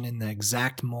adaptation in the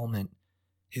exact moment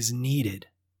is needed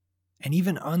and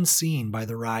even unseen by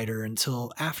the rider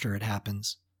until after it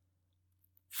happens.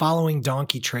 Following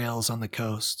donkey trails on the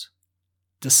coast,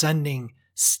 descending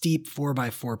steep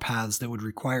 4x4 paths that would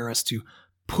require us to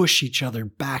push each other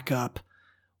back up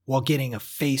while getting a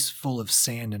face full of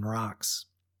sand and rocks.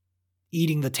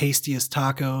 Eating the tastiest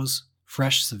tacos,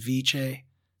 fresh ceviche.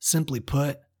 Simply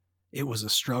put, it was a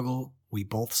struggle we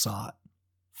both sought.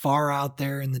 Far out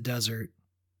there in the desert,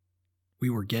 we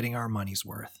were getting our money's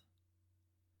worth.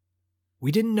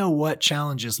 We didn't know what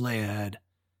challenges lay ahead,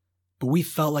 but we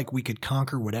felt like we could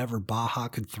conquer whatever Baja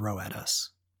could throw at us.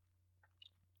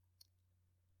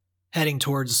 Heading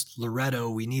towards Loreto,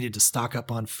 we needed to stock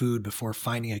up on food before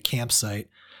finding a campsite,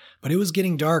 but it was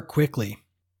getting dark quickly.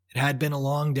 It had been a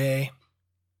long day,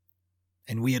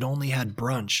 and we had only had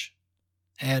brunch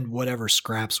and whatever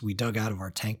scraps we dug out of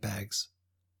our tank bags.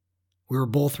 We were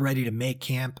both ready to make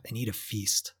camp and eat a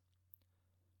feast.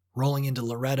 Rolling into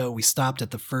Loreto, we stopped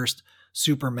at the first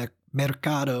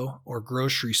supermercado or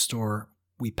grocery store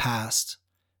we passed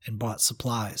and bought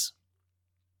supplies.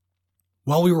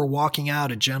 While we were walking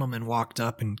out, a gentleman walked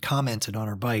up and commented on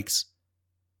our bikes.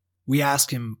 We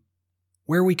asked him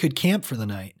where we could camp for the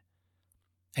night,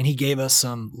 and he gave us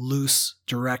some loose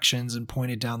directions and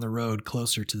pointed down the road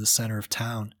closer to the center of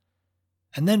town,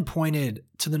 and then pointed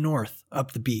to the north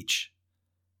up the beach.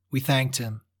 We thanked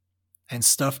him and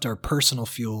stuffed our personal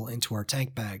fuel into our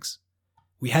tank bags.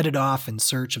 We headed off in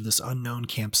search of this unknown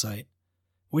campsite,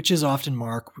 which is often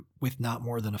marked with not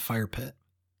more than a fire pit.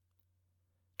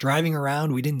 Driving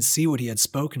around, we didn't see what he had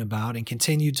spoken about and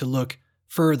continued to look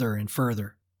further and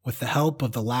further with the help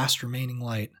of the last remaining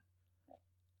light.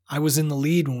 I was in the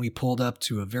lead when we pulled up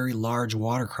to a very large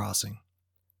water crossing.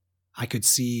 I could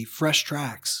see fresh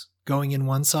tracks going in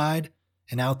one side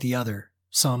and out the other,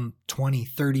 some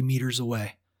 20-30 meters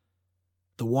away.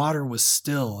 The water was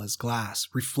still as glass,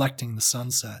 reflecting the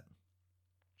sunset.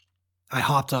 I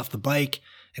hopped off the bike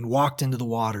and walked into the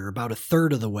water about a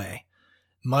third of the way,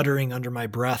 muttering under my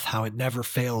breath how it never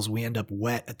fails we end up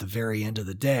wet at the very end of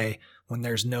the day when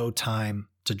there's no time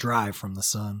to dry from the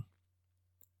sun.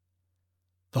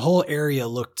 The whole area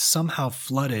looked somehow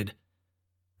flooded,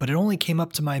 but it only came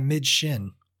up to my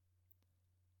mid-shin,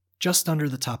 just under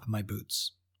the top of my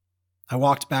boots. I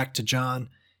walked back to John,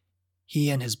 he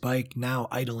and his bike now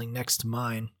idling next to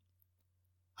mine.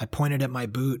 I pointed at my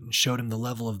boot and showed him the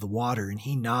level of the water, and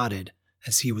he nodded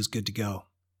as he was good to go.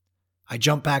 I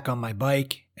jumped back on my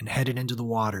bike and headed into the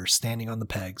water, standing on the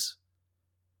pegs.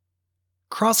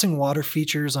 Crossing water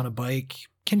features on a bike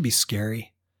can be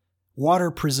scary.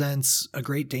 Water presents a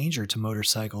great danger to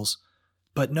motorcycles,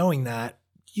 but knowing that,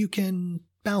 you can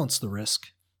balance the risk.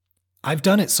 I've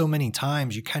done it so many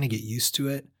times, you kind of get used to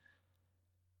it.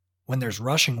 When there's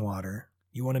rushing water,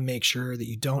 you want to make sure that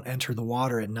you don't enter the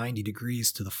water at 90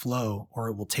 degrees to the flow, or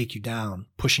it will take you down,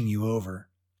 pushing you over.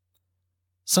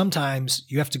 Sometimes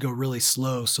you have to go really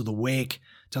slow so the wake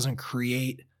doesn't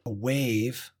create a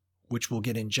wave which will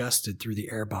get ingested through the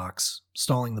airbox,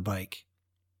 stalling the bike.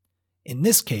 In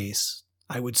this case,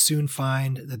 I would soon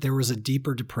find that there was a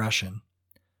deeper depression,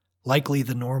 likely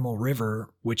the normal river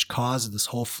which caused this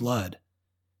whole flood,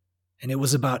 and it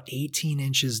was about 18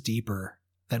 inches deeper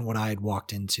than what I had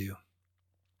walked into.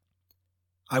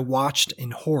 I watched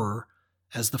in horror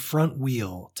as the front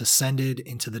wheel descended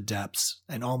into the depths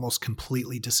and almost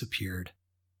completely disappeared.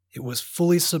 It was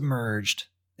fully submerged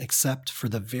except for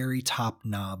the very top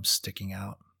knob sticking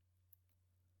out.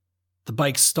 The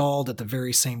bike stalled at the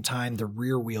very same time the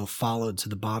rear wheel followed to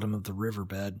the bottom of the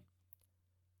riverbed.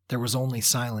 There was only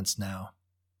silence now.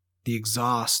 The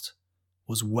exhaust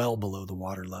was well below the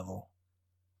water level.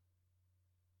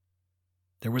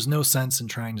 There was no sense in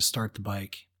trying to start the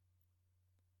bike,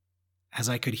 as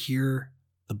I could hear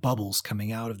the bubbles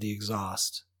coming out of the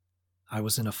exhaust. I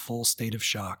was in a full state of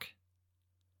shock.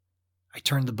 I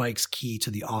turned the bike's key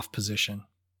to the off position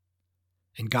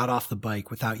and got off the bike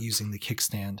without using the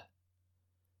kickstand.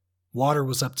 Water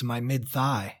was up to my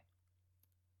mid-thigh.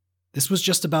 This was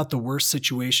just about the worst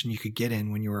situation you could get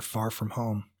in when you were far from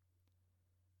home.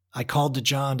 I called to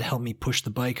John to help me push the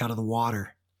bike out of the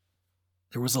water.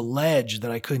 There was a ledge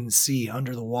that I couldn't see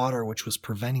under the water which was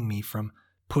preventing me from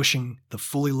pushing the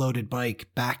fully loaded bike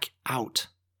back out.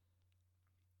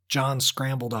 John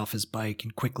scrambled off his bike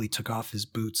and quickly took off his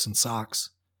boots and socks,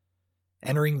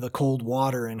 entering the cold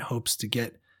water in hopes to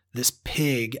get this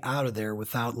pig out of there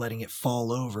without letting it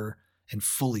fall over and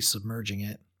fully submerging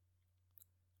it.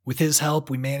 With his help,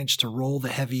 we managed to roll the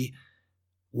heavy,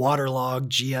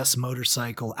 waterlogged GS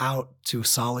motorcycle out to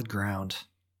solid ground.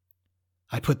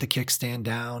 I put the kickstand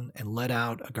down and let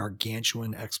out a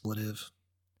gargantuan expletive.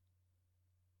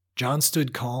 John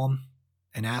stood calm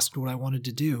and asked what I wanted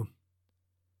to do.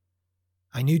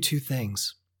 I knew two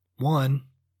things. One,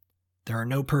 there are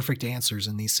no perfect answers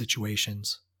in these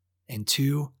situations. And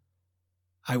two,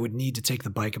 I would need to take the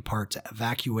bike apart to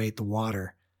evacuate the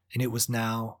water, and it was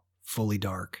now fully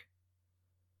dark.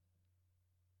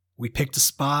 We picked a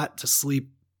spot to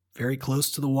sleep very close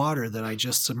to the water that I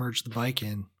just submerged the bike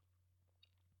in.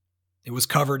 It was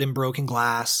covered in broken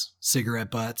glass,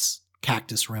 cigarette butts,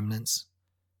 cactus remnants.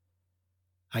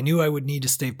 I knew I would need to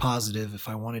stay positive if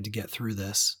I wanted to get through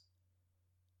this.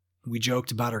 We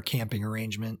joked about our camping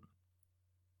arrangement.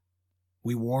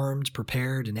 We warmed,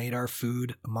 prepared, and ate our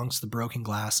food amongst the broken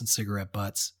glass and cigarette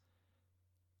butts.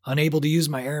 Unable to use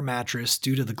my air mattress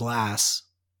due to the glass,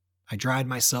 I dried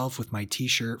myself with my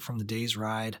t-shirt from the day's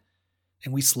ride,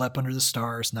 and we slept under the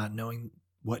stars, not knowing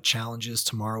what challenges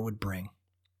tomorrow would bring.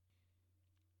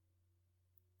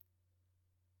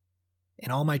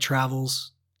 In all my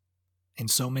travels, in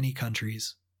so many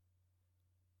countries,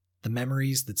 the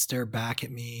memories that stare back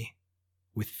at me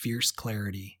with fierce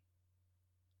clarity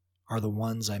are the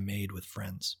ones I made with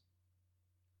friends.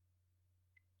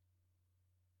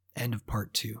 End of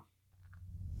part 2.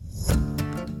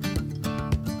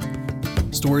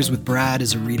 Stories with Brad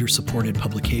is a reader-supported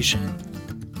publication.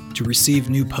 To receive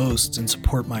new posts and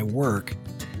support my work,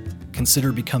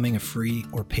 consider becoming a free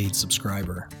or paid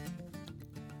subscriber.